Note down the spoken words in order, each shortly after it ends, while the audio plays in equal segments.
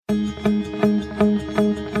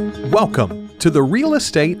Welcome to the Real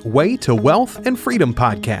Estate Way to Wealth and Freedom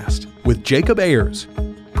podcast with Jacob Ayers,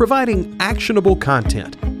 providing actionable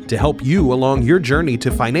content to help you along your journey to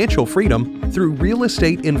financial freedom through real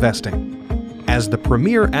estate investing. As the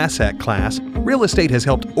premier asset class, real estate has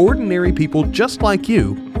helped ordinary people just like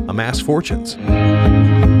you amass fortunes.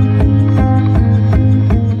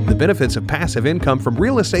 The benefits of passive income from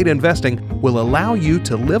real estate investing will allow you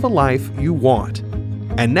to live a life you want.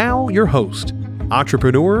 And now your host,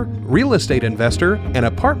 entrepreneur, real estate investor, and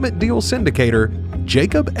apartment deal syndicator,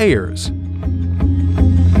 Jacob Ayers.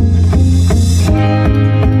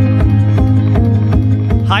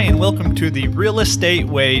 Hi, and welcome to the Real Estate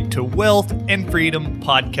Way to Wealth and Freedom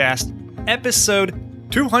podcast,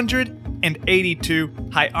 episode 282.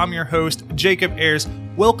 Hi, I'm your host, Jacob Ayers.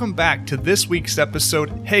 Welcome back to this week's episode.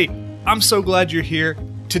 Hey, I'm so glad you're here.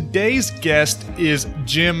 Today's guest is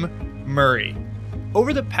Jim Murray.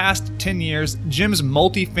 Over the past 10 years, Jim's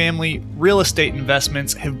multifamily real estate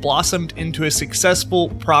investments have blossomed into a successful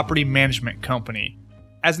property management company.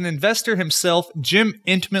 As an investor himself, Jim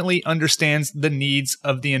intimately understands the needs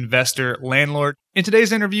of the investor landlord. In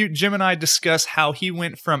today's interview, Jim and I discuss how he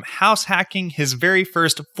went from house hacking his very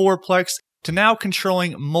first fourplex to now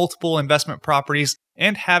controlling multiple investment properties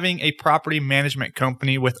and having a property management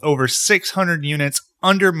company with over 600 units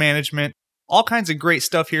under management. All kinds of great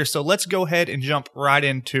stuff here, so let's go ahead and jump right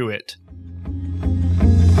into it.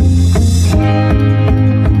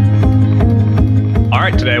 All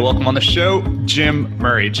right, today, welcome on the show, Jim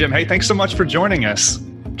Murray. Jim, hey, thanks so much for joining us.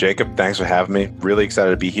 Jacob, thanks for having me. Really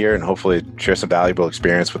excited to be here and hopefully share some valuable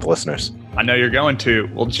experience with the listeners. I know you're going to.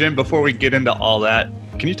 Well, Jim, before we get into all that,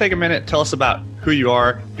 can you take a minute, tell us about who you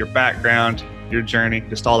are, your background, your journey,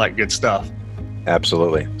 just all that good stuff?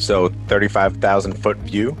 Absolutely. So 35,000 foot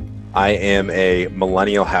view. I am a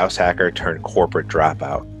millennial house hacker turned corporate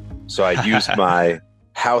dropout. So I used my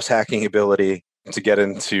house hacking ability to get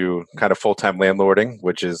into kind of full-time landlording,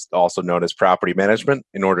 which is also known as property management,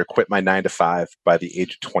 in order to quit my 9-to-5 by the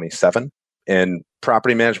age of 27. And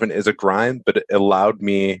property management is a grind, but it allowed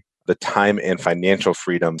me the time and financial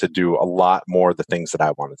freedom to do a lot more of the things that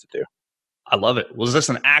I wanted to do. I love it. Was this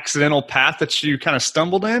an accidental path that you kind of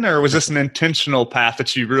stumbled in, or was this an intentional path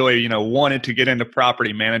that you really, wanted to get into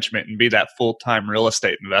property management and be that full-time real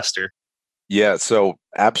estate investor? Yeah, so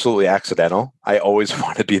absolutely accidental. I always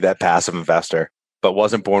wanted to be that passive investor, but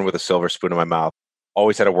wasn't born with a silver spoon in my mouth.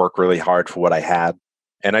 Always had to work really hard for what I had.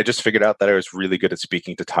 And I just figured out that I was really good at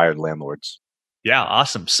speaking to tired landlords. Yeah,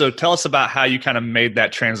 awesome. So tell us about how you kind of made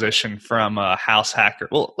that transition from a house hacker.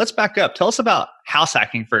 Well, let's back up. Tell us about house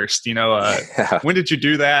hacking first. When did you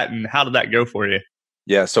do that and how did that go for you?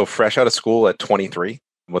 Yeah, so fresh out of school at 23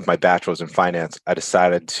 with my bachelor's in finance, I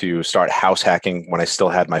decided to start house hacking when I still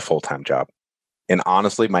had my full-time job. And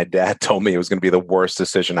honestly, my dad told me it was going to be the worst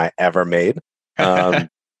decision I ever made. But,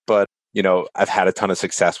 I've had a ton of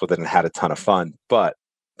success with it and had a ton of fun. But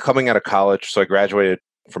coming out of college, so I graduated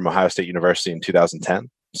from Ohio State University in 2010.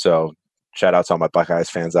 So shout out to all my Buckeyes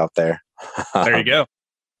fans out there. There you go.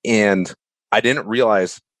 And I didn't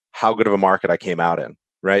realize how good of a market I came out in,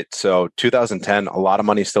 right? So 2010, a lot of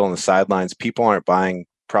money still on the sidelines. People aren't buying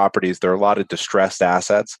properties. There are a lot of distressed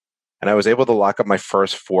assets. And I was able to lock up my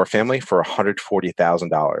first four-family for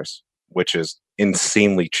 $140,000, which is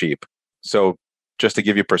insanely cheap. So just to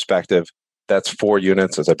give you perspective, that's 4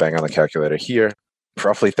 units, as I bang on the calculator here,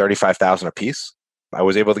 roughly $35,000 a piece. I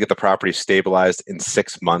was able to get the property stabilized in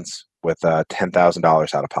 6 months with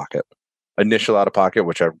 $10,000 out of pocket. Initial out of pocket,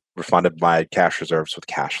 which I refunded my cash reserves with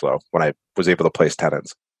cash flow when I was able to place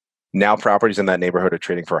tenants. Now properties in that neighborhood are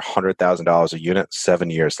trading for $100,000 a unit 7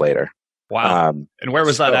 years later. Wow. And where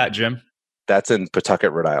was that at, Jim? That's in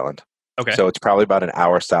Pawtucket, Rhode Island. Okay. So it's probably about an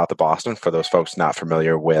hour south of Boston for those folks not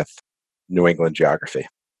familiar with New England geography.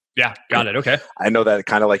 Yeah, got it. Okay. I know that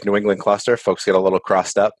kind of like New England cluster, folks get a little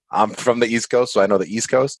crossed up. I'm from the East Coast, so I know the East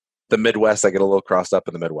Coast. The Midwest, I get a little crossed up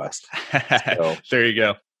in the Midwest. So. There you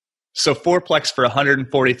go. So fourplex for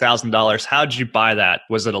 $140,000. How did you buy that?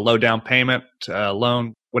 Was it a low down payment,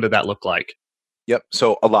 loan? What did that look like? Yep.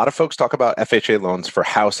 So a lot of folks talk about FHA loans for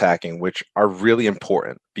house hacking, which are really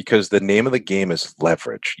important because the name of the game is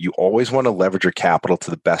leverage. You always want to leverage your capital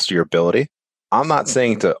to the best of your ability. I'm not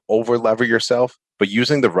saying to over lever yourself, but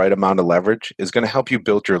using the right amount of leverage is going to help you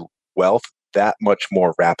build your wealth that much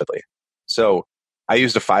more rapidly. So I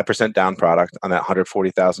used a 5% down product on that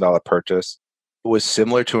 $140,000 purchase. It was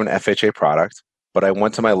similar to an FHA product, but I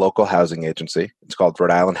went to my local housing agency. It's called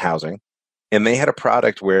Rhode Island Housing. And they had a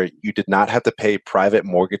product where you did not have to pay private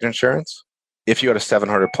mortgage insurance if you had a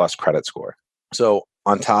 700 plus credit score. So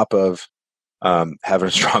on top of having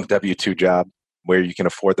a strong W-2 job where you can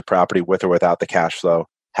afford the property with or without the cash flow,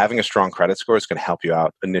 having a strong credit score is going to help you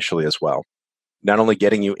out initially as well. Not only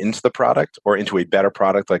getting you into the product or into a better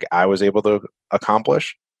product like I was able to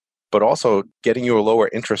accomplish, but also getting you a lower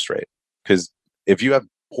interest rate. Because if you have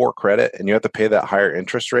poor credit and you have to pay that higher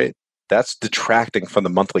interest rate, that's detracting from the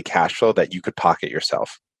monthly cash flow that you could pocket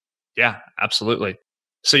yourself. Yeah, absolutely.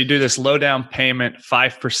 So you do this low down payment,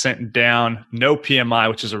 5% down, no PMI,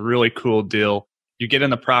 which is a really cool deal. You get in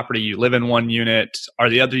the property, you live in one unit. Are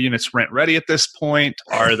the other units rent ready at this point?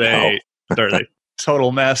 Are they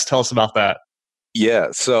total mess? Tell us about that. Yeah.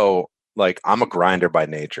 So I'm a grinder by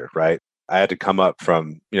nature, right? I had to come up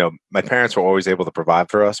from, my parents were always able to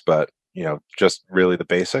provide for us, but, just really the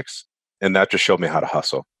basics. And that just showed me how to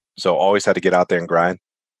hustle. So always had to get out there and grind.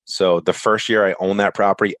 So the first year I owned that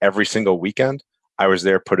property, every single weekend, I was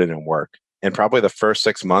there putting in work. And probably the first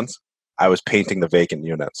 6 months, I was painting the vacant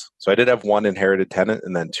units. So I did have one inherited tenant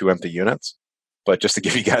and then 2 empty units. But just to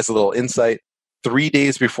give you guys a little insight, 3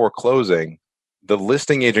 days before closing, the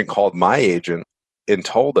listing agent called my agent and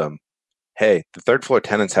told him, hey, the third floor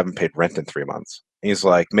tenants haven't paid rent in 3 months. And he's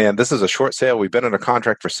like, man, this is a short sale. We've been in a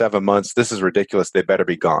contract for 7 months. This is ridiculous. They better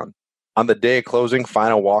be gone. On the day of closing,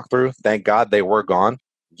 final walkthrough, thank God they were gone.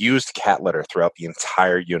 Used cat litter throughout the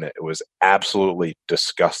entire unit. It was absolutely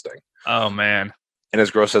disgusting. Oh, man. And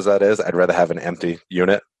as gross as that is, I'd rather have an empty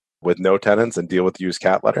unit with no tenants and deal with used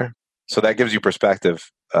cat litter. So that gives you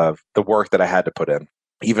perspective of the work that I had to put in.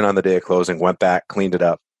 Even on the day of closing, went back, cleaned it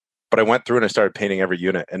up. But I went through and I started painting every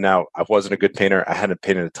unit. And now I wasn't a good painter. I hadn't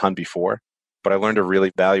painted a ton before, but I learned a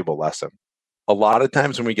really valuable lesson. A lot of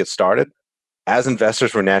times when we get started, as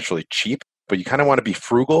investors, we're naturally cheap, but you kind of want to be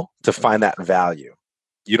frugal to find that value.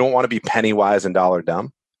 You don't want to be penny wise and dollar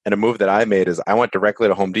dumb. And a move that I made is I went directly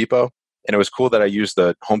to Home Depot. And it was cool that I used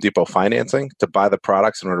the Home Depot financing to buy the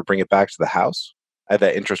products in order to bring it back to the house. I had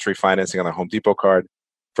that interest-free financing on the Home Depot card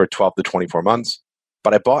for 12 to 24 months.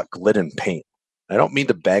 But I bought Glidden paint. I don't mean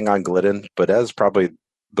to bang on Glidden, but that is probably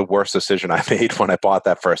the worst decision I made when I bought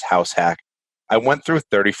that first house hack. I went through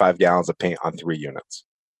 35 gallons of paint on 3 units.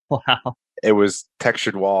 Wow. It was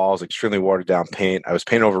textured walls, extremely watered down paint. I was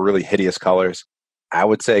painting over really hideous colors. I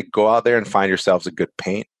would say go out there and find yourselves a good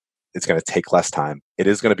paint. It's going to take less time. It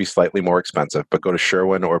is going to be slightly more expensive, but go to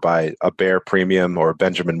Sherwin or buy a Behr Premium or a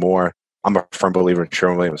Benjamin Moore. I'm a firm believer in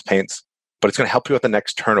Sherwin-Williams paints, but it's going to help you with the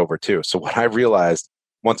next turnover too. So what I realized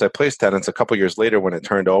once I placed tenants a couple years later when it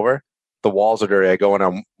turned over, the walls are dirty. I go and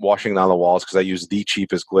I'm washing down the walls because I use the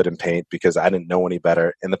cheapest Glidden paint because I didn't know any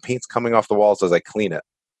better. And the paint's coming off the walls as I clean it.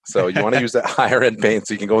 So you want to use that higher end paint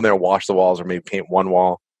so you can go in there and wash the walls or maybe paint one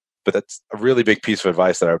wall. But that's a really big piece of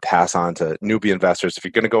advice that I would pass on to newbie investors. If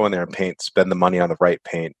you're going to go in there and paint, spend the money on the right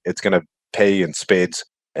paint. It's going to pay you in spades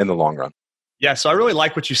in the long run. Yeah, so I really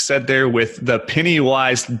like what you said there with the penny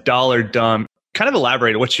wise, dollar dumb. Kind of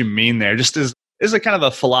elaborate what you mean there. Just as a kind of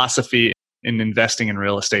a philosophy in investing in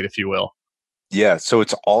real estate, if you will. Yeah, so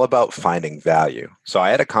it's all about finding value. So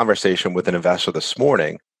I had a conversation with an investor this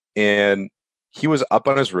morning, and he was up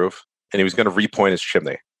on his roof, and he was going to repoint his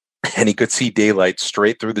chimney. And he could see daylight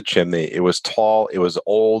straight through the chimney. It was tall. It was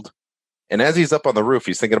old. And as he's up on the roof,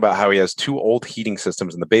 he's thinking about how he has 2 old heating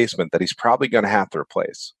systems in the basement that he's probably going to have to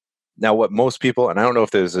replace. Now, what most people, and I don't know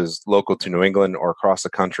if this is local to New England or across the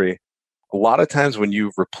country, a lot of times when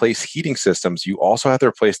you replace heating systems, you also have to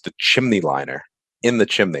replace the chimney liner in the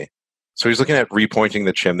chimney. So he's looking at repointing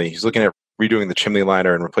the chimney. He's looking at redoing the chimney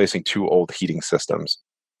liner and replacing 2 old heating systems.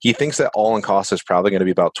 He thinks that all-in cost is probably going to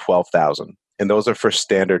be about $12,000. And those are for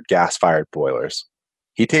standard gas-fired boilers.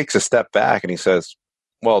 He takes a step back and he says,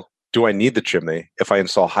 well, do I need the chimney if I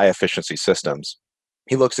install high-efficiency systems?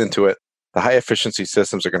 He looks into it. The high-efficiency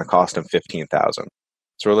systems are going to cost him $15,000.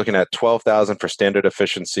 So we're looking at $12,000 for standard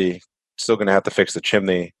efficiency. Still going to have to fix the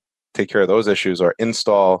chimney, take care of those issues, or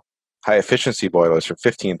install high-efficiency boilers for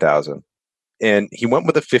 $15,000. And he went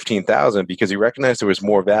with the $15,000 because he recognized there was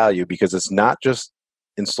more value because it's not just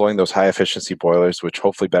installing those high efficiency boilers, which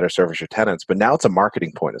hopefully better service your tenants, but now it's a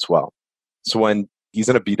marketing point as well. So when he's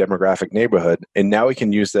in a B demographic neighborhood, and now he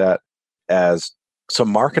can use that as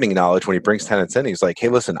some marketing knowledge when he brings tenants in, he's like, hey,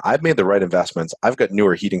 listen, I've made the right investments. I've got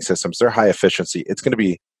newer heating systems. They're high efficiency. It's going to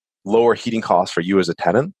be lower heating costs for you as a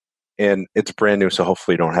tenant. And it's brand new, so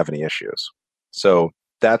hopefully you don't have any issues. So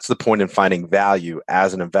that's the point in finding value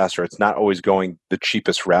as an investor. It's not always going the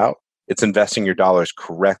cheapest route. It's investing your dollars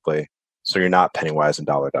correctly so you're not penny wise and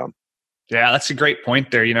dollar dumb. Yeah, that's a great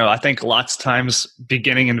point there. I think lots of times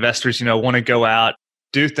beginning investors, want to go out,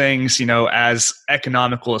 do things, as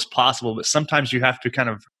economical as possible. But sometimes you have to kind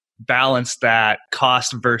of balance that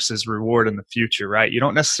cost versus reward in the future, right? You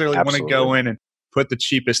don't necessarily want to go in and put the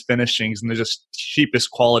cheapest finishings and the just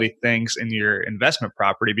cheapest quality things in your investment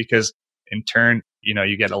property because in turn,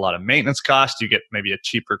 You get a lot of maintenance costs, you get maybe a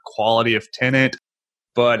cheaper quality of tenant,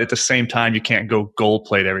 but at the same time, you can't go gold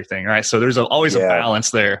plate everything, right? So there's always a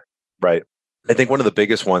balance there. Right. I think one of the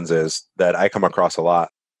biggest ones is that I come across a lot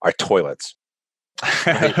are toilets.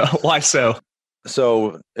 Right? Why so?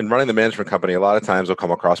 So in running the management company, a lot of times we'll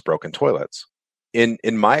come across broken toilets. In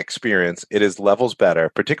my experience, it is levels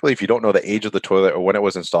better, particularly if you don't know the age of the toilet or when it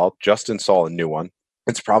was installed, just install a new one.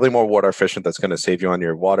 It's probably more water efficient. That's going to save you on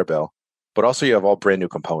your water bill, but also you have all brand new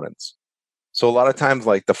components. So a lot of times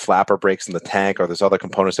like the flapper breaks in the tank or there's other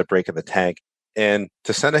components that break in the tank. And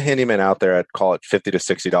to send a handyman out there, I'd call it $50 to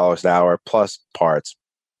 $60 an hour plus parts.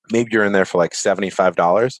 Maybe you're in there for like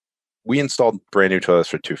 $75. We installed brand new toilets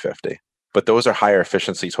for $250, but those are higher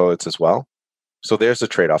efficiency toilets as well. So there's the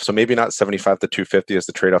trade-off. So maybe not $75 to $250 is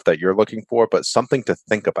the trade-off that you're looking for, but something to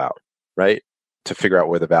think about, right? To figure out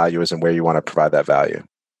where the value is and where you want to provide that value.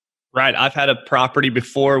 Right. I've had a property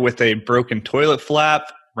before with a broken toilet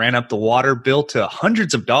flap, ran up the water bill to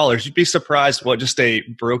hundreds of dollars. You'd be surprised what just a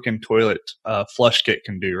broken toilet flush kit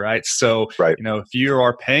can do, right? So, right. If you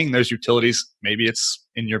are paying those utilities, maybe it's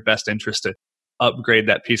in your best interest to upgrade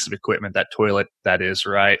that piece of equipment, that toilet that is,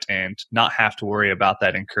 right? And not have to worry about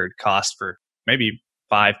that incurred cost for maybe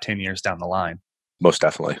 5-10 years down the line. Most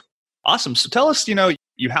definitely. Awesome. So tell us,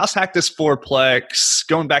 you house hacked this fourplex.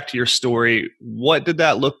 Going back to your story, what did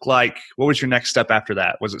that look like? What was your next step after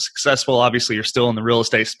that? Was it successful? Obviously, you're still in the real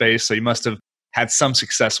estate space, so you must have had some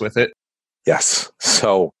success with it. Yes.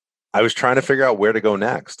 So I was trying to figure out where to go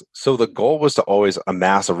next. So the goal was to always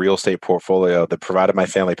amass a real estate portfolio that provided my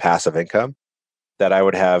family passive income, that I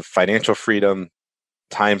would have financial freedom,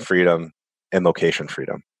 time freedom, and location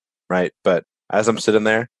freedom, right? But as I'm sitting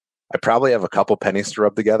there, I probably have a couple pennies to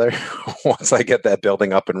rub together once I get that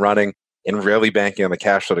building up and running and really banking on the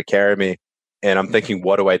cash flow to carry me. And I'm thinking,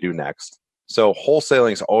 what do I do next? So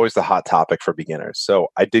wholesaling is always the hot topic for beginners. So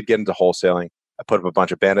I did get into wholesaling. I put up a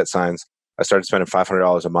bunch of bandit signs. I started spending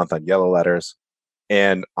 $500 a month on yellow letters.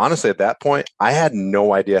 And honestly, at that point, I had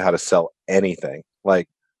no idea how to sell anything. Like,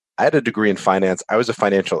 I had a degree in finance. I was a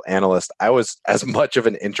financial analyst. I was as much of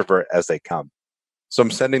an introvert as they come. So I'm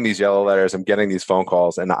sending these yellow letters, I'm getting these phone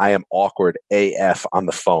calls, and I am awkward AF on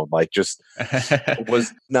the phone. Like, just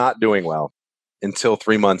was not doing well until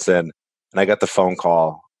 3 months in. And I got the phone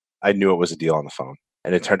call. I knew it was a deal on the phone.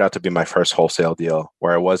 And it turned out to be my first wholesale deal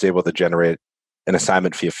where I was able to generate an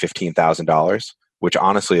assignment fee of $15,000, which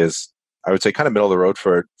honestly is, I would say, kind of middle of the road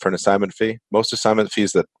for an assignment fee. Most assignment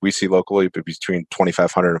fees that we see locally are between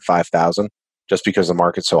 $2,500 and $5,000, just because the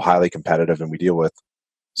market's so highly competitive and we deal with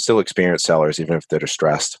still experienced sellers, even if they're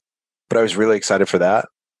distressed. But I was really excited for that.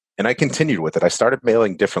 And I continued with it. I started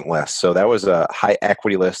mailing different lists. So that was a high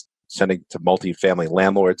equity list, sending to multifamily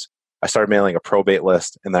landlords. I started mailing a probate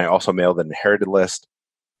list, and then I also mailed an inherited list.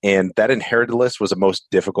 And that inherited list was the most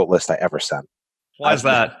difficult list I ever sent. Why is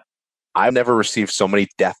that? I've never received so many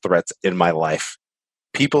death threats in my life.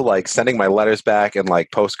 People like sending my letters back and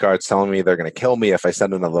like postcards telling me they're going to kill me if I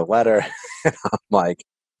send another letter. I'm like,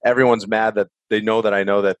 everyone's mad that they know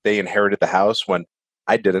that they inherited the house when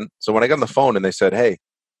I didn't. So when I got on the phone and they said, "Hey,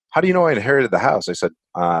 how do you know I inherited the house?" I said,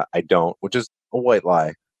 I don't, which is a white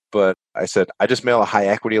lie. But I said, I just mail a high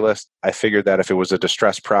equity list. I figured that if it was a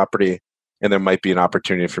distressed property and there might be an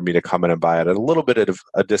opportunity for me to come in and buy it at a little bit of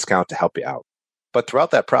a discount to help you out. But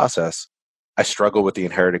throughout that process, I struggled with the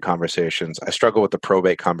inherited conversations. I struggled with the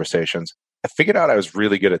probate conversations. I figured out I was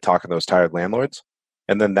really good at talking to those tired landlords.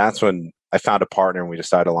 And then that's when I found a partner and we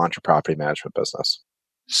decided to launch a property management business.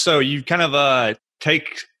 So you kind of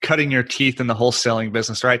take cutting your teeth in the wholesaling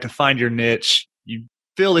business, right? To find your niche. You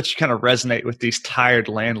feel that you kind of resonate with these tired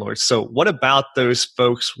landlords. So what about those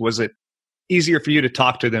folks? Was it easier for you to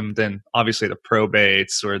talk to them than obviously the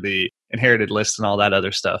probates or the inherited list and all that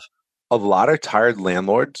other stuff? A lot of tired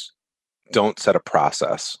landlords don't set a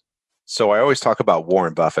process. So I always talk about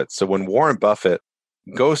Warren Buffett. So when Warren Buffett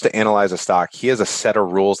goes to analyze a stock, he has a set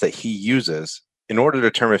of rules that he uses in order to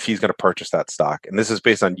determine if he's going to purchase that stock. And this is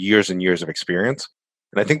based on years and years of experience.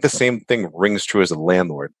 And I think the same thing rings true as a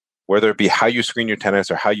landlord. Whether it be how you screen your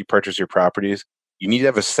tenants or how you purchase your properties, you need to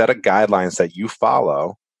have a set of guidelines that you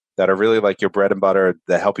follow that are really like your bread and butter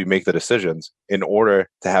that help you make the decisions in order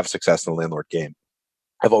to have success in the landlord game.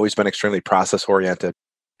 I've always been extremely process oriented,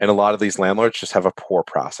 and a lot of these landlords just have a poor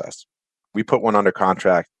process. We put one under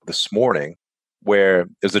contract this morning where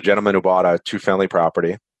there's a gentleman who bought a 2-family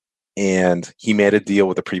property, and he made a deal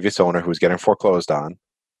with the previous owner who was getting foreclosed on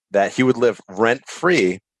that he would live rent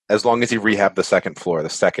free as long as he rehabbed the second floor, the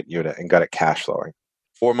second unit, and got it cash flowing.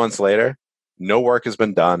 4 months later, no work has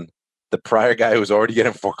been done. The prior guy who was already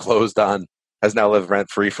getting foreclosed on has now lived rent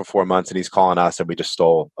free for 4 months, and he's calling us, and we just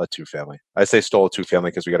stole a 2-family. I say stole a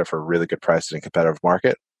 2-family because we got it for a really good price in a competitive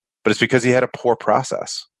market, but it's because he had a poor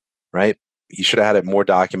process, right? He should have had it more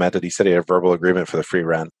documented. He said he had a verbal agreement for the free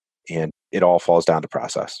rent, and it all falls down to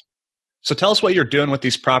process. So tell us what you're doing with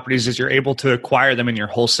these properties as you're able to acquire them in your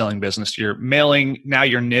wholesaling business. You're mailing now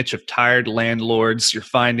your niche of tired landlords. You're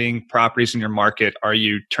finding properties in your market. Are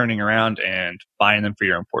you turning around and buying them for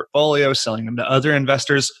your own portfolio, selling them to other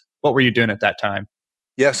investors? What were you doing at that time?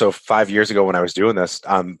 Yeah, so 5 years ago when I was doing this,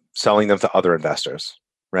 I'm selling them to other investors,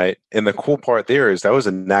 right? And the cool part there is that was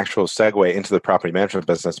a natural segue into the property management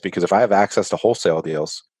business, because if I have access to wholesale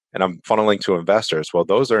deals and I'm funneling to investors, well,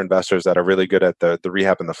 those are investors that are really good at the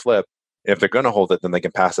rehab and the flip. And if they're going to hold it, then they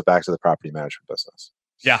can pass it back to the property management business.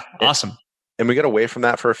 Yeah, awesome. And we got away from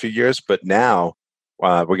that for a few years, but now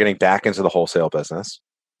we're getting back into the wholesale business,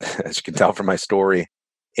 as you can tell from my story.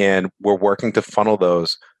 And we're working to funnel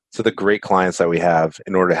those to the great clients that we have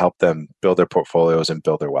in order to help them build their portfolios and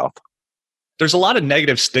build their wealth. There's a lot of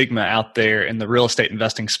negative stigma out there in the real estate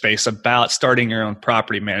investing space about starting your own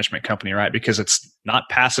property management company, right? Because it's not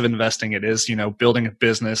passive investing. It is, building a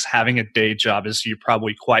business, having a day job, as you're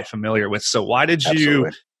probably quite familiar with. So why did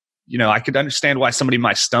Absolutely. I could understand why somebody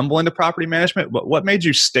might stumble into property management, but what made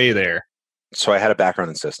you stay there? So I had a background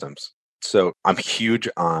in systems. So I'm huge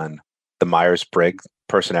on the Myers-Briggs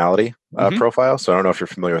personality profile. So I don't know if you're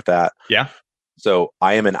familiar with that. Yeah. So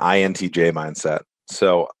I am an INTJ mindset.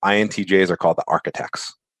 So INTJs are called the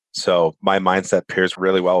architects. So my mindset pairs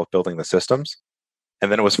really well with building the systems.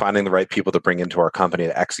 And then it was finding the right people to bring into our company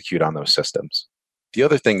to execute on those systems. The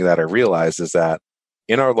other thing that I realized is that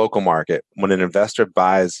in our local market, when an investor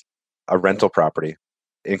buys a rental property,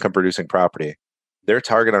 income producing property, their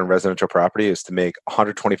target on residential property is to make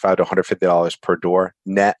 $125 to $150 per door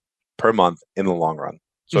net per month in the long run.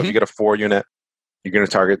 So if you get a 4-unit, you're going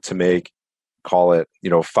to target to make, call it,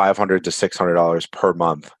 $500 to $600 per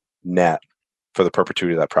month net for the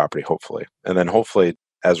perpetuity of that property, hopefully. And then hopefully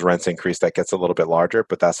as rents increase, that gets a little bit larger,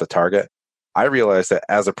 but that's the target. I realized that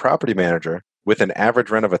as a property manager with an average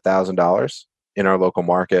rent of $1,000 in our local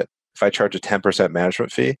market, if I charge a 10%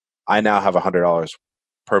 management fee, I now have $100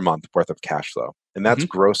 per month worth of cash flow. And that's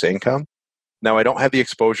gross income. Now I don't have the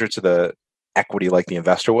exposure to the equity like the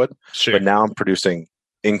investor would, but now I'm producing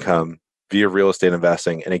income via real estate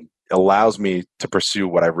investing, and it allows me to pursue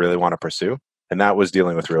what I really want to pursue. And that was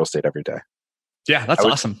dealing with real estate every day. Yeah, that's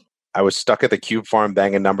awesome. I was stuck at the cube farm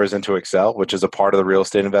banging numbers into Excel, which is a part of the real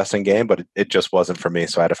estate investing game, but it just wasn't for me.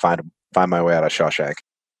 So I had to find my way out of Shawshank.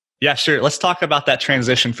 Yeah, sure. Let's talk about that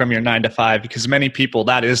transition from your 9 to 5, because many people,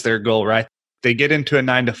 that is their goal, right? They get into a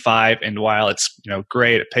 9 to 5, and while it's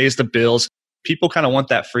great, it pays the bills, people kind of want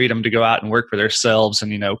that freedom to go out and work for themselves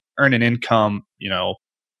and earn an income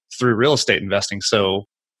through real estate investing. So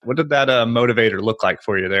what did that motivator look like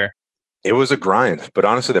for you there? It was a grind, but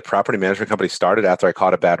honestly, the property management company started after I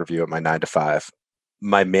caught a bad review at my 9 to 5.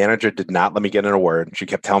 My manager did not let me get in a word. She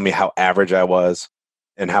kept telling me how average I was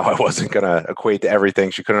and how I wasn't going to equate to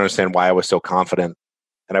everything. She couldn't understand why I was so confident.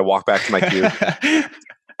 And I walked back to my cube.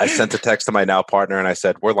 I sent a text to my now partner and I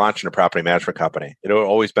said, we're launching a property management company. It had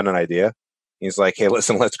always been an idea. He's like, hey,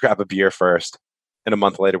 listen, let's grab a beer first. And a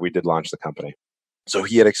month later, we did launch the company. So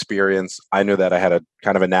he had experience. I knew that I had a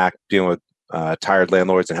kind of a knack dealing with tired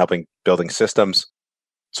landlords and helping building systems.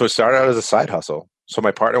 So it started out as a side hustle. So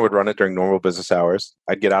my partner would run it during normal business hours.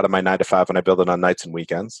 I'd get out of my 9 to 5 and I build it on nights and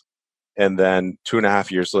weekends. And then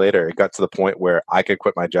 2.5 years later, it got to the point where I could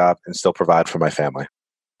quit my job and still provide for my family.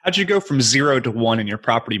 How'd you go from 0 to 1 in your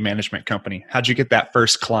property management company? How'd you get that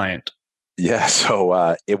first client? Yeah,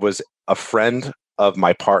 so it was a friend of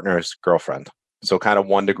my partner's girlfriend. So kind of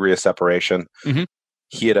 1 degree of separation.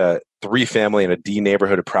 He had a 3-family in a D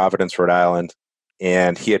neighborhood of Providence, Rhode Island,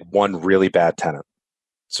 and he had one really bad tenant.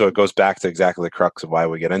 So it goes back to exactly the crux of why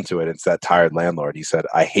we get into it. It's that tired landlord. He said,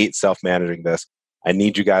 I hate self-managing this. I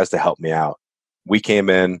need you guys to help me out. We came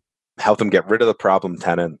in, helped him get rid of the problem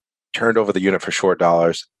tenant, turned over the unit for short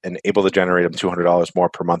dollars, and able to generate him $200 more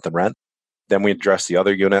per month in rent. Then we addressed the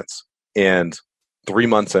other units. And 3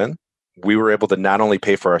 months in, we were able to not only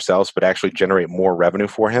pay for ourselves, but actually generate more revenue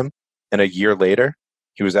for him. And a year later,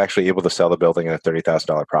 he was actually able to sell the building at a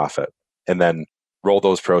 $30,000 profit and then roll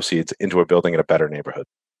those proceeds into a building in a better neighborhood.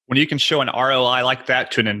 When you can show an ROI like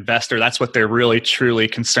that to an investor, that's what they're really, truly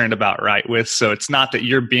concerned about, right? So it's not that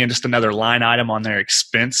you're being just another line item on their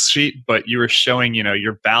expense sheet, but you are showing,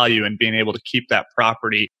 your value and being able to keep that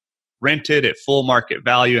property rented at full market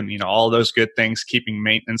value and, all those good things, keeping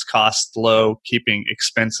maintenance costs low, keeping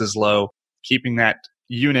expenses low, keeping that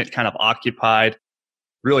unit kind of occupied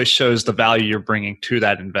really shows the value you're bringing to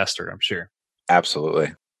that investor, I'm sure.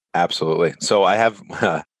 Absolutely. Absolutely. So I have,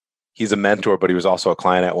 he's a mentor, but he was also a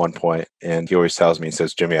client at one point, and he always tells me, he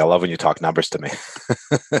says, Jimmy, I love when you talk numbers to me.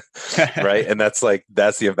 Right. And that's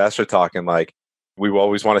the investor talking. Like, we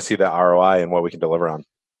always want to see that ROI and what we can deliver on.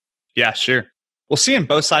 Yeah, sure. Well, seeing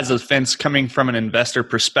both sides of the fence coming from an investor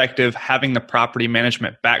perspective, having the property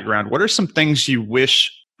management background, what are some things you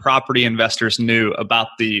wish property investors knew about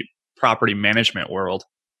the property management world?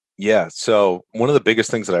 Yeah. So one of the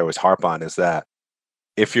biggest things that I always harp on is that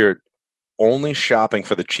if you're only shopping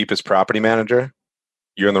for the cheapest property manager,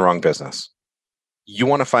 you're in the wrong business. You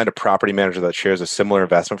want to find a property manager that shares a similar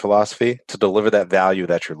investment philosophy to deliver that value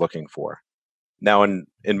that you're looking for. Now,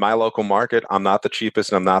 in my local market, I'm not the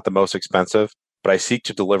cheapest and I'm not the most expensive, but I seek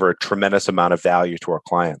to deliver a tremendous amount of value to our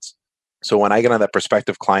clients. So when I get on that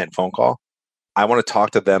prospective client phone call, I want to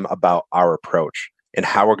talk to them about our approach and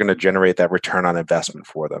how we're going to generate that return on investment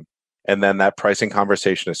for them. And then that pricing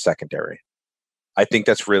conversation is secondary. I think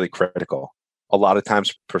that's really critical. A lot of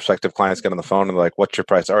times prospective clients get on the phone and they're like, what's your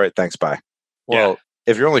price? All right, thanks, bye. Well,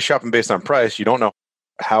 if you're only shopping based on price, you don't know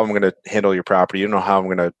how I'm going to handle your property. You don't know how I'm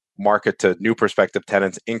going to market to new prospective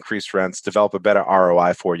tenants, increase rents, develop a better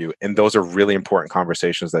ROI for you. And those are really important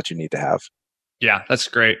conversations that you need to have. Yeah, that's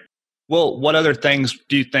great. Well, what other things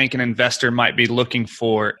do you think an investor might be looking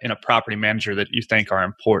for in a property manager that you think are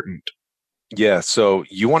important? Yeah, so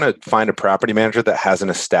you want to find a property manager that has an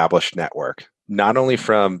established network, not only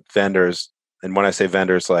from vendors, and when I say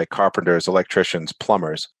vendors, like carpenters, electricians,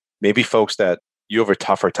 plumbers, maybe folks that you have a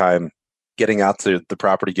tougher time getting out to the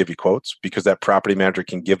property, give you quotes, because that property manager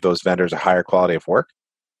can give those vendors a higher quality of work.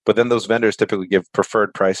 But then those vendors typically give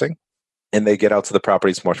preferred pricing and they get out to the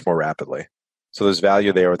properties much more rapidly. So there's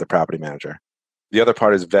value there with the property manager. The other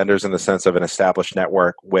part is vendors in the sense of an established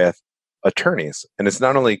network with attorneys. And it's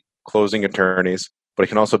not only closing attorneys, but it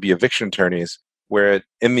can also be eviction attorneys, where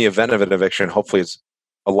in the event of an eviction, hopefully it's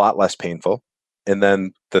a lot less painful. And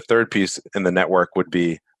then the third piece in the network would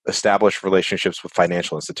be established relationships with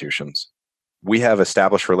financial institutions. We have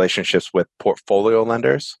established relationships with portfolio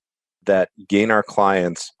lenders that gain our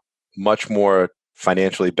clients much more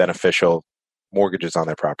financially beneficial mortgages on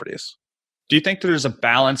their properties. Do you think there's a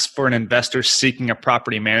balance for an investor seeking a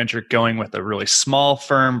property manager going with a really small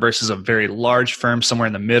firm versus a very large firm somewhere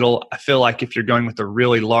in the middle? I feel like if you're going with a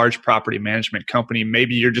really large property management company,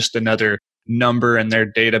 maybe you're just another number in their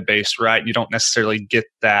database, right? You don't necessarily get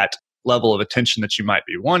that level of attention that you might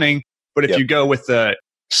be wanting. But if you go with a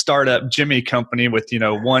startup Jimmy company with,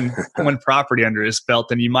 one property under his belt,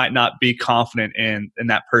 then you might not be confident in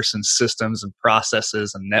that person's systems and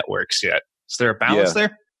processes and networks yet. Is there a balance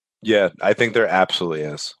there? Yeah, I think there absolutely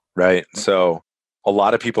is, right? So a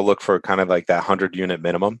lot of people look for kind of like that 100-unit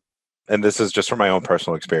minimum. And this is just from my own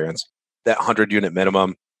personal experience, that 100-unit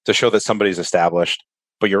minimum to show that somebody's established.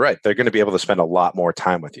 But you're right, they're going to be able to spend a lot more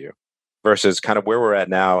time with you versus kind of where we're at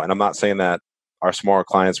now. And I'm not saying that our smaller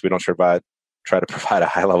clients, we don't try to provide a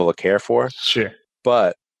high level of care for. Sure.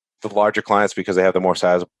 But the larger clients, because they have the more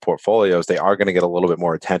sizable portfolios, they are going to get a little bit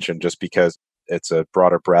more attention just because it's a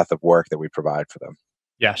broader breadth of work that we provide for them.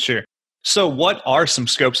 Yeah, sure. So what are some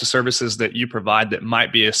scopes of services that you provide that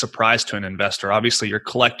might be a surprise to an investor? Obviously, you're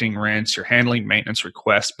collecting rents, you're handling maintenance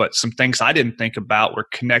requests, but some things I didn't think about were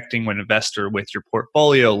connecting with an investor with your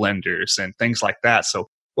portfolio lenders and things like that. So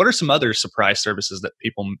what are some other surprise services that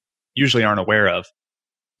people usually aren't aware of?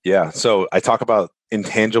 Yeah, so I talk about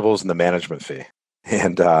intangibles and the management fee.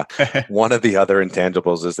 And one of the other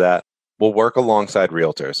intangibles is that we'll work alongside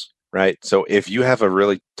realtors, right? So if you have a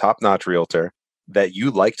really top-notch realtor that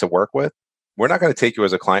you like to work with, we're not going to take you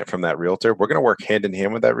as a client from that realtor. We're going to work hand in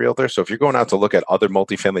hand with that realtor. So if you're going out to look at other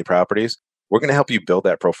multifamily properties, we're going to help you build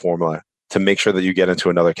that pro forma to make sure that you get into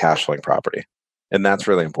another cash flowing property. And that's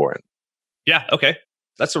really important. Yeah, okay.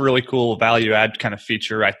 That's a really cool value add kind of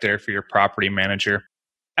feature right there for your property manager.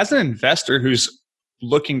 As an investor who's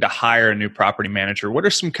looking to hire a new property manager, what are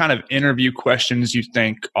some kind of interview questions you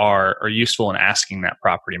think are useful in asking that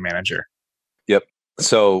property manager? Yep.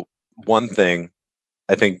 So one thing,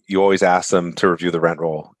 I think you always ask them to review the rent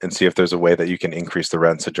roll and see if there's a way that you can increase the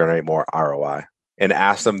rents to generate more ROI, and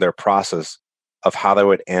ask them their process of how they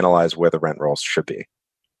would analyze where the rent rolls should be,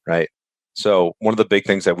 right? So one of the big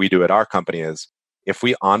things that we do at our company is if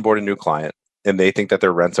we onboard a new client and they think that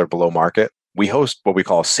their rents are below market, we host what we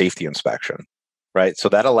call a safety inspection, right? So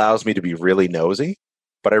that allows me to be really nosy,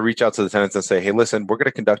 but I reach out to the tenants and say, hey, listen, we're going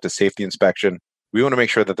to conduct a safety inspection. We want to make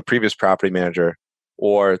sure that the previous property manager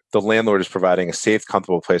or the landlord is providing a safe,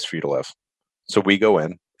 comfortable place for you to live. So we go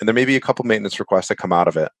in, and there may be a couple maintenance requests that come out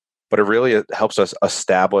of it, but it helps us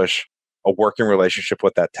establish a working relationship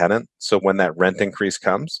with that tenant. So when that rent increase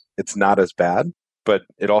comes, it's not as bad. but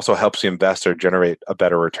it also helps the investor generate a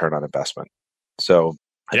better return on investment. So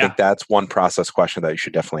I think that's one process question that you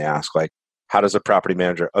should definitely ask. Like, how does a property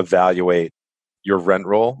manager evaluate your rent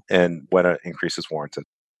roll and when an increase is warranted?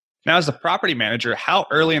 Now, as the property manager, how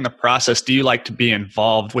early in the process do you like to be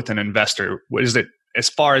involved with an investor? Is it as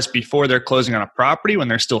far as before they're closing on a property when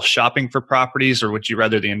they're still shopping for properties, or would you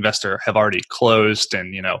rather the investor have already closed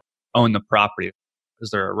and, own the property?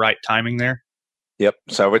 Is there a right timing there? Yep.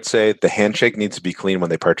 So I would say the handshake needs to be clean when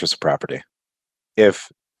they purchase a property. If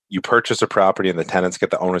you purchase a property and the tenants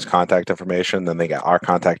get the owner's contact information, then they get our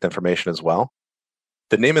contact information as well.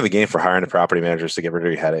 The name of the game for hiring a property manager is to get rid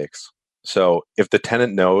of your headaches. So if the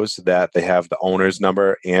tenant knows that they have the owner's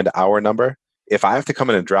number and our number, if I have to come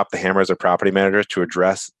in and drop the hammer as a property manager to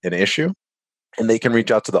address an issue, and they can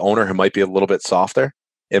reach out to the owner who might be a little bit softer,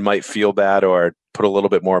 it might feel bad or put a little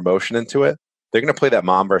bit more emotion into it, they're going to play that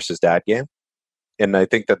mom versus dad game. And I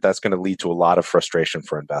think that that's going to lead to a lot of frustration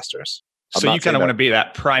for investors. So you kind of want to be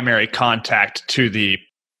that primary contact to the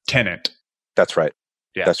tenant. That's right.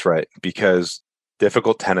 Yeah. That's right. Because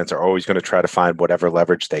difficult tenants are always going to try to find whatever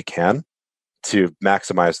leverage they can to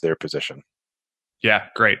maximize their position. Yeah,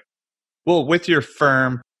 great. Well, with your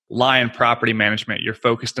firm, Lion Property Management, you're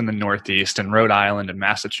focused in the Northeast and Rhode Island and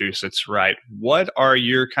Massachusetts, right? What are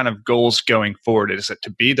your kind of goals going forward? Is it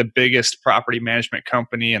to be the biggest property management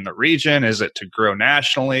company in the region? Is it to grow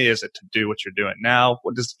nationally? Is it to do what you're doing now?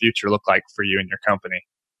 What does the future look like for you and your company?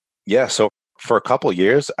 Yeah, so for a couple of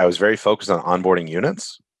years, I was very focused on onboarding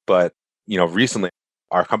units, but recently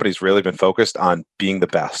our company's really been focused on being the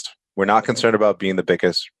best. We're not concerned about being the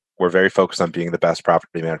biggest. We're very focused on being the best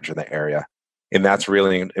property manager in the area. And that's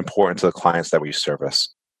really important to the clients that we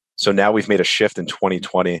service. So now we've made a shift in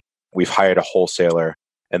 2020. We've hired a wholesaler,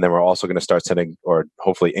 and then we're also going to start sending or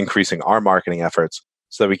hopefully increasing our marketing efforts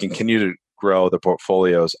so that we can continue to grow the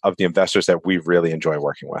portfolios of the investors that we really enjoy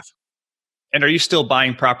working with. And are you still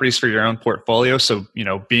buying properties for your own portfolio? So,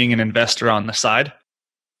 being an investor on the side?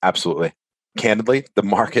 Absolutely. Candidly, the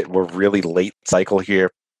market, we're really late cycle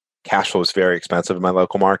here. Cash flow is very expensive in my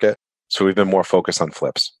local market. So we've been more focused on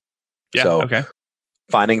flips. Yeah, so okay.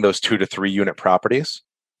 Finding those 2 to 3 unit properties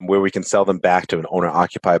where we can sell them back to an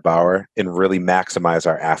owner-occupied borrower and really maximize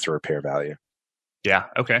our after repair value. Yeah,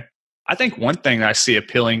 okay. I think one thing I see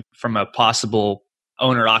appealing from a possible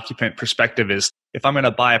owner-occupant perspective is if I'm going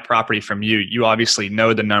to buy a property from you, you obviously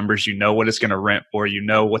know the numbers, you know what it's going to rent for, you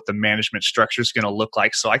know what the management structure is going to look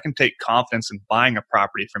like. So I can take confidence in buying a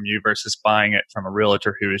property from you versus buying it from a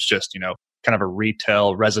realtor who is just, kind of a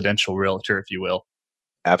retail residential realtor, if you will.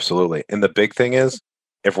 Absolutely. And the big thing is,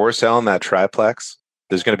 if we're selling that triplex,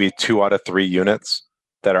 there's going to be 2 out of 3 units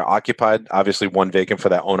that are occupied, obviously 1 vacant for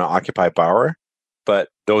that owner-occupied borrower, but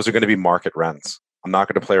those are going to be market rents. I'm not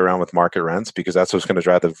going to play around with market rents because that's what's going to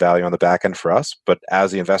drive the value on the back end for us. But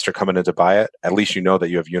as the investor coming in to buy it, at least you know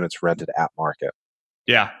that you have units rented at market.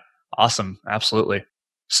 Yeah, awesome. Absolutely.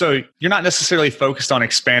 So you're not necessarily focused on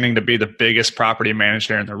expanding to be the biggest property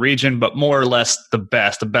manager in the region, but more or less the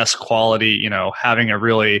best quality, having a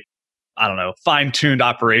really, fine-tuned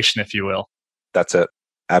operation, if you will. That's it.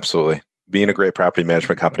 Absolutely. Being a great property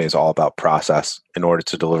management company is all about process in order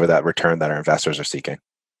to deliver that return that our investors are seeking.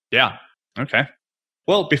 Yeah. Okay.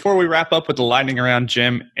 Well, before we wrap up with the lightning round,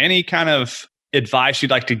 Jim, any kind of advice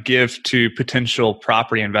you'd like to give to potential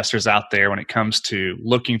property investors out there when it comes to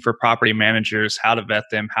looking for property managers, how to vet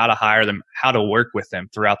them, how to hire them, how to work with them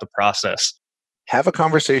throughout the process? Have a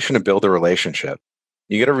conversation and build a relationship.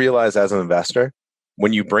 You got to realize as an investor,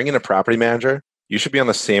 when you bring in a property manager, you should be on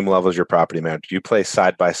the same level as your property manager. You play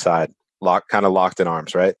side by side, kind of locked in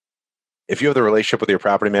arms, right? If you have the relationship with your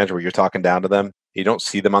property manager where you're talking down to them, you don't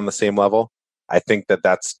see them on the same level, I think that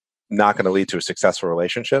that's not going to lead to a successful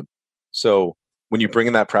relationship. So when you bring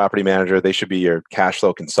in that property manager, they should be your cash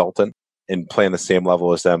flow consultant and play on the same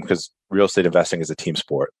level as them because real estate investing is a team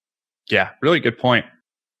sport. Yeah, really good point.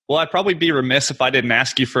 Well, I'd probably be remiss if I didn't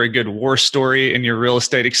ask you for a good war story in your real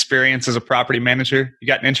estate experience as a property manager. You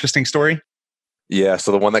got an interesting story? Yeah,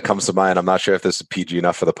 so the one that comes to mind, I'm not sure if this is PG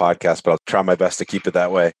enough for the podcast, but I'll try my best to keep it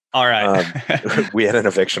that way. All right. We had an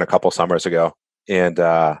eviction a couple summers ago, and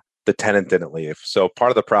the tenant didn't leave. So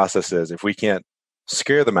part of the process is if we can't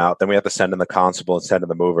scare them out, then we have to send in the constable and send in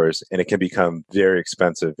the movers, and it can become very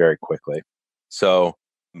expensive very quickly. So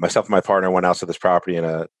myself and my partner went out to this property in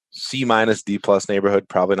a C- D+ neighborhood,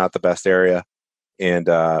 probably not the best area, and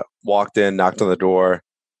walked in, knocked on the door,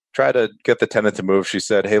 tried to get the tenant to move. She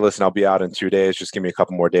said, "Hey, listen, I'll be out in 2 days. Just give me a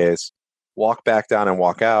couple more days." Walk back down and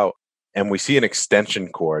walk out, and we see an extension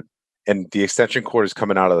cord, and the extension cord is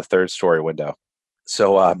coming out of the 3rd story window.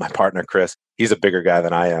 So my partner, Chris, he's a bigger guy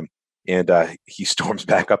than I am. And he storms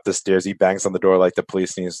back up the stairs. He bangs on the door like the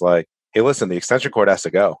police, and he's like, "Hey, listen, the extension cord has to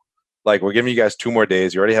go. Like, we're giving you guys 2 more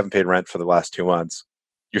days. You already haven't paid rent for the last 2 months.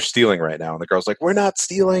 You're stealing right now." And the girl's like, "We're not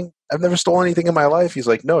stealing. I've never stolen anything in my life." He's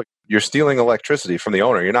like, "No, you're stealing electricity from the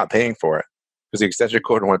owner. You're not paying for it." Because the extension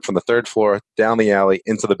cord went from the 3rd floor, down the alley,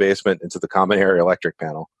 into the basement, into the common area electric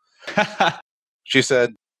panel. She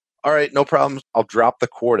said, "All right, no problem. I'll drop the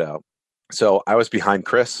cord out." So I was behind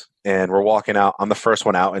Chris, and we're walking out. I'm the first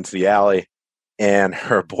one out into the alley, and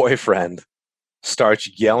her boyfriend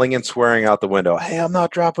starts yelling and swearing out the window, "Hey, I'm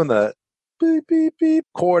not dropping the beep, beep, beep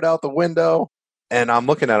cord out the window." And I'm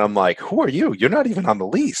looking at him like, "Who are you? You're not even on the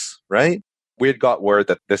lease," right? We had got word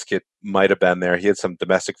that this kid might have been there. He had some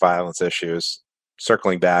domestic violence issues.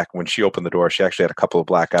 Circling back, when she opened the door, she actually had a couple of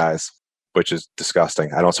black eyes, which is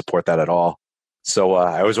disgusting. I don't support that at all. So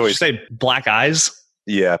I was always... Did you say black eyes?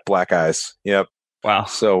 Yeah, black eyes. Yep. Wow.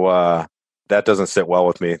 So that doesn't sit well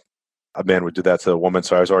with me. A man would do that to a woman,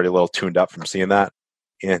 so I was already a little tuned up from seeing that.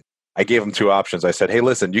 And I gave him 2 options. I said, "Hey,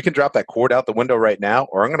 listen, you can drop that cord out the window right now,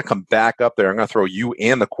 or I'm going to come back up there. I'm going to throw you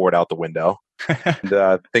and the cord out the window."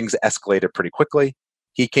 And things escalated pretty quickly.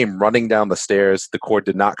 He came running down the stairs. The cord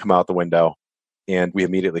did not come out the window, and we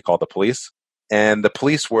immediately called the police. And the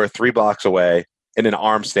police were 3 blocks away in an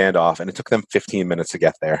armed standoff, and it took them 15 minutes to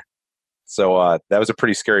get there. So that was a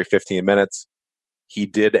pretty scary 15 minutes. He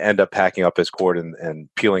did end up packing up his cord and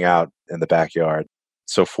peeling out in the backyard.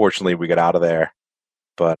 So fortunately, we got out of there.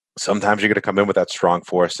 But sometimes you're going to come in with that strong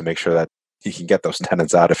force to make sure that you can get those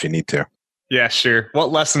tenants out if you need to. Yeah, sure.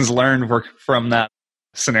 What lessons learned were from that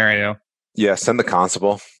scenario? Yeah, send the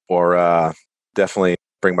constable, or definitely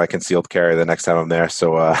bring my concealed carry the next time I'm there,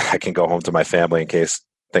 so I can go home to my family in case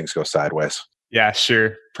things go sideways. Yeah,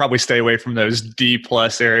 sure. Probably stay away from those D+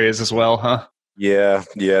 areas as well, huh? Yeah,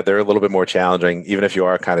 they're a little bit more challenging. Even if you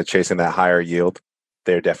are kind of chasing that higher yield,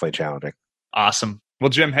 they're definitely challenging. Awesome. Well,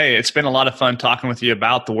 Jim, hey, it's been a lot of fun talking with you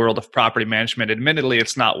about the world of property management. Admittedly,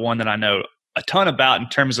 it's not one that I know a ton about in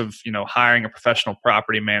terms of, hiring a professional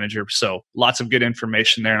property manager. So lots of good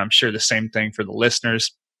information there, and I'm sure the same thing for the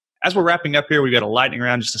listeners. As we're wrapping up here, we've got a lightning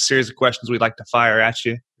round, just a series of questions we'd like to fire at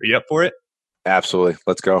you. Are you up for it? Absolutely.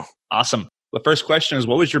 Let's go. Awesome. The first question is,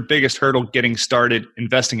 what was your biggest hurdle getting started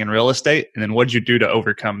investing in real estate? And then what did you do to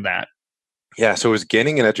overcome that? Yeah, so it was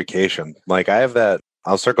gaining an education. Like I have that,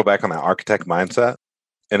 I'll circle back on that architect mindset.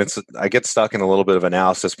 And I get stuck in a little bit of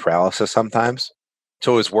analysis paralysis sometimes.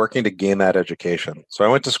 So it was working to gain that education. So I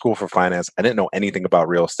went to school for finance. I didn't know anything about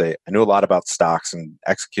real estate. I knew a lot about stocks and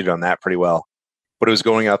executed on that pretty well. But it was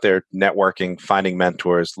going out there, networking, finding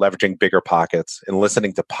mentors, leveraging bigger pockets, and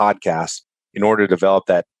listening to podcasts in order to develop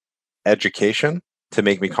that education to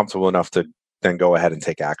make me comfortable enough to then go ahead and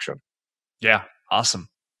take action. Yeah, awesome.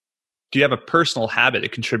 Do you have a personal habit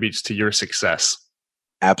that contributes to your success?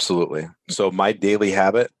 Absolutely. So my daily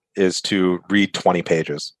habit is to read 20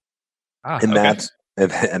 pages. And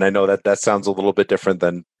I know that sounds a little bit different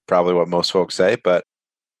than probably what most folks say, but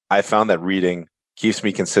I found that reading keeps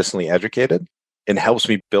me consistently educated and helps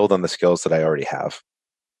me build on the skills that I already have.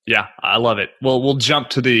 Yeah, I love it. Well, we'll jump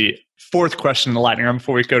to the 4th question in the lightning round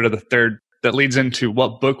before we go to the 3rd. That leads into,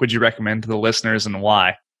 what book would you recommend to the listeners and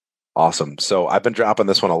why? Awesome. So I've been dropping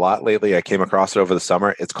this one a lot lately. I came across it over the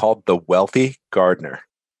summer. It's called The Wealthy Gardener.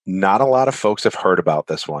 Not a lot of folks have heard about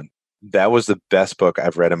this one. That was the best book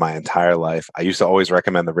I've read in my entire life. I used to always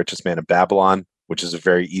recommend The Richest Man in Babylon, which is a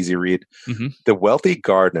very easy read. Mm-hmm. The Wealthy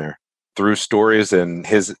Gardener, through stories and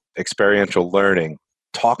his experiential learning,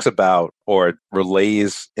 talks about or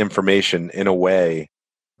relays information in a way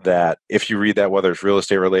that if you read that, whether it's real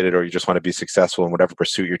estate related or you just want to be successful in whatever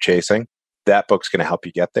pursuit you're chasing, that book's going to help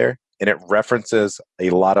you get there. And it references a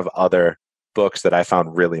lot of other books that I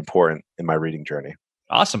found really important in my reading journey.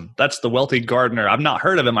 Awesome. That's The Wealthy Gardener. I've not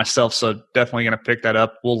heard of it myself, so definitely going to pick that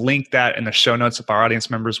up. We'll link that in the show notes if our audience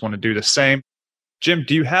members want to do the same. Jim,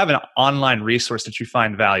 do you have an online resource that you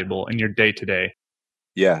find valuable in your day-to-day?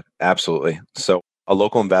 Yeah, absolutely. So a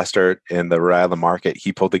local investor in the Rhode Island market,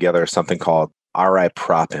 he pulled together something called RI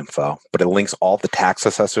Prop Info, but it links all the tax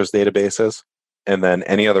assessors' databases and then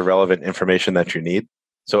any other relevant information that you need.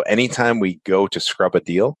 So anytime we go to scrub a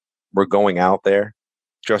deal, we're going out there.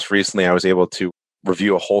 Just recently, I was able to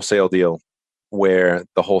review a wholesale deal where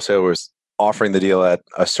the wholesaler was offering the deal at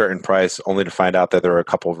a certain price only to find out that there were a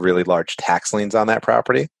couple of really large tax liens on that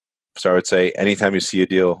property. So I would say anytime you see a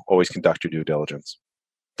deal, always conduct your due diligence.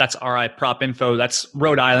 That's RI Prop Info. That's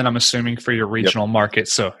Rhode Island, I'm assuming, for your regional market.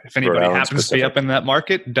 So if anybody happens to be up in that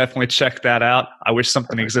market, definitely check that out. I wish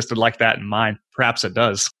something existed like that in mine. Perhaps it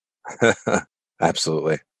does.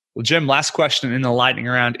 Absolutely. Well, Jim, last question in the lightning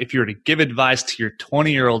round. If you were to give advice to your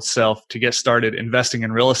 20-year-old self to get started investing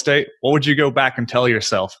in real estate, what would you go back and tell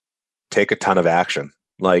yourself? Take a ton of action.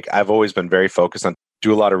 Like, I've always been very focused on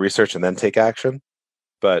do a lot of research and then take action,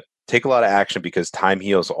 but take a lot of action because time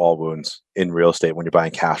heals all wounds in real estate when you're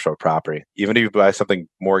buying cash flow property. Even if you buy something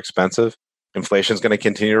more expensive, inflation is going to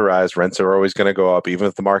continue to rise. Rents are always going to go up. Even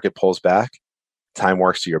if the market pulls back, time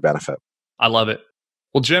works to your benefit. I love it.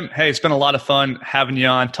 Well, Jim, hey, it's been a lot of fun having you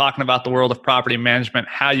on, talking about the world of property management,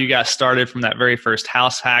 how you got started from that very first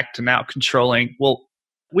house hack to now controlling. Well,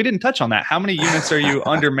 we didn't touch on that. How many units are you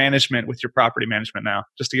under management with your property management now?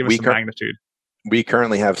 Just to give us some magnitude. We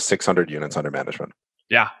currently have 600 units under management.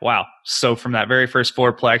 Yeah, wow. So from that very first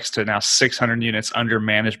fourplex to now 600 units under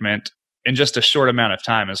management in just a short amount of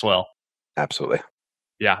time as well. Absolutely.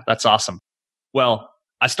 Yeah, that's awesome. Well,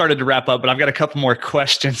 I started to wrap up, but I've got a couple more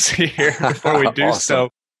questions here before we do. Awesome. So,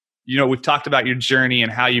 we've talked about your journey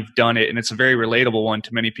and how you've done it, and it's a very relatable one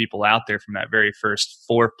to many people out there, from that very first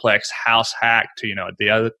fourplex house hack to,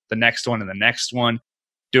 the next one and the next one,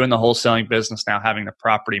 doing the wholesaling business, now having the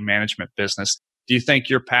property management business. Do you think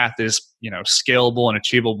your path is, scalable and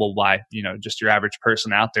achievable by, just your average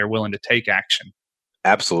person out there willing to take action?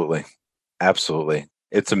 Absolutely. Absolutely.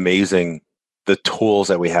 It's amazing the tools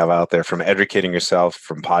that we have out there, from educating yourself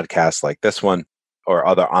from podcasts like this one or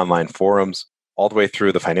other online forums, all the way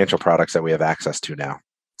through the financial products that we have access to now.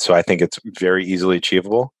 So I think it's very easily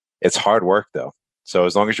achievable. It's hard work though. So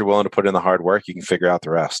as long as you're willing to put in the hard work, you can figure out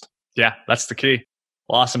the rest. Yeah, that's the key.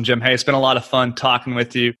 Well, awesome, Jim. Hey, it's been a lot of fun talking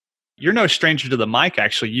with you. You're no stranger to the mic,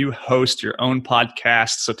 actually. You host your own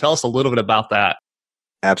podcast. So tell us a little bit about that.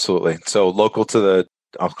 Absolutely. So local to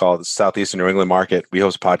I'll call it the Southeastern New England market, we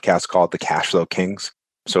host a podcast called The Cash Flow Kings.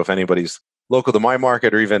 So if anybody's local to my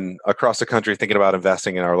market or even across the country thinking about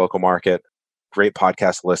investing in our local market, great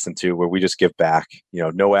podcast to listen to where we just give back,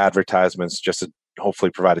 no advertisements, just to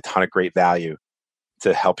hopefully provide a ton of great value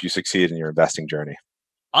to help you succeed in your investing journey.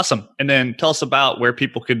 Awesome. And then tell us about where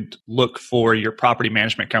people could look for your property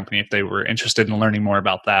management company if they were interested in learning more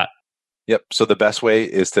about that. Yep. So the best way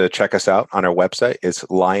is to check us out on our website. It's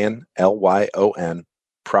Lyon, Lyon,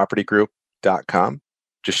 propertygroup.com.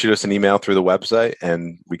 Just shoot us an email through the website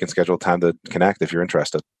and we can schedule time to connect if you're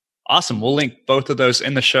interested. Awesome. We'll link both of those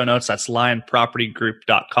in the show notes. That's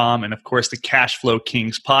lyonpropertygroup.com. And of course, the Cash Flow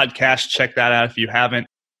Kings podcast. Check that out if you haven't.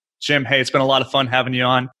 Jim, hey, it's been a lot of fun having you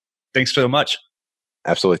on. Thanks so much.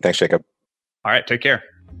 Absolutely. Thanks, Jacob. All right. Take care.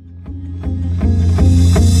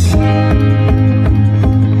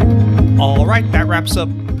 All right. That wraps up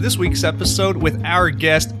this week's episode with our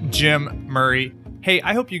guest, Jim Murray. Hey,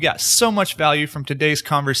 I hope you got so much value from today's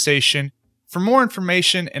conversation. For more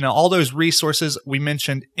information and all those resources we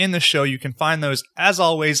mentioned in the show, you can find those, as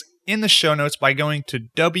always, in the show notes by going to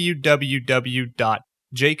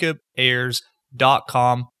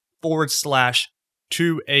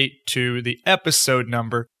www.jacobayers.com/282, the episode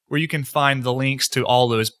number, where you can find the links to all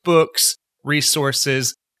those books,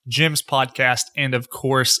 resources, Jim's podcast, and of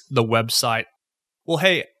course, the website. Well,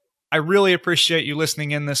 hey, I really appreciate you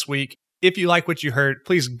listening in this week. If you like what you heard,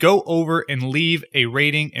 please go over and leave a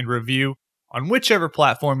rating and review on whichever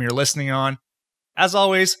platform you're listening on. As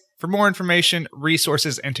always, for more information,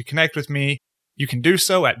 resources, and to connect with me, you can do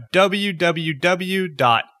so at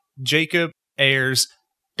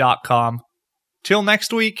www.jacobayers.com. Till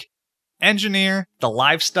next week, engineer the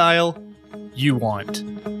lifestyle you want.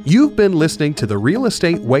 You've been listening to the Real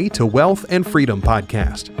Estate Way to Wealth and Freedom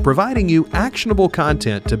podcast, providing you actionable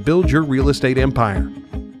content to build your real estate empire.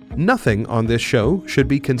 Nothing on this show should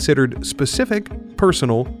be considered specific,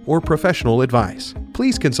 personal, or professional advice.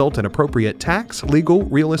 Please consult an appropriate tax, legal,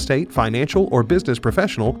 real estate, financial, or business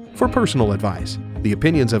professional for personal advice. The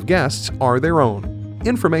opinions of guests are their own.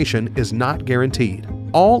 Information is not guaranteed.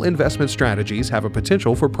 All investment strategies have a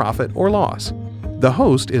potential for profit or loss. The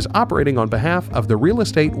host is operating on behalf of the Real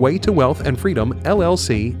Estate Way to Wealth and Freedom,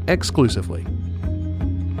 LLC, exclusively.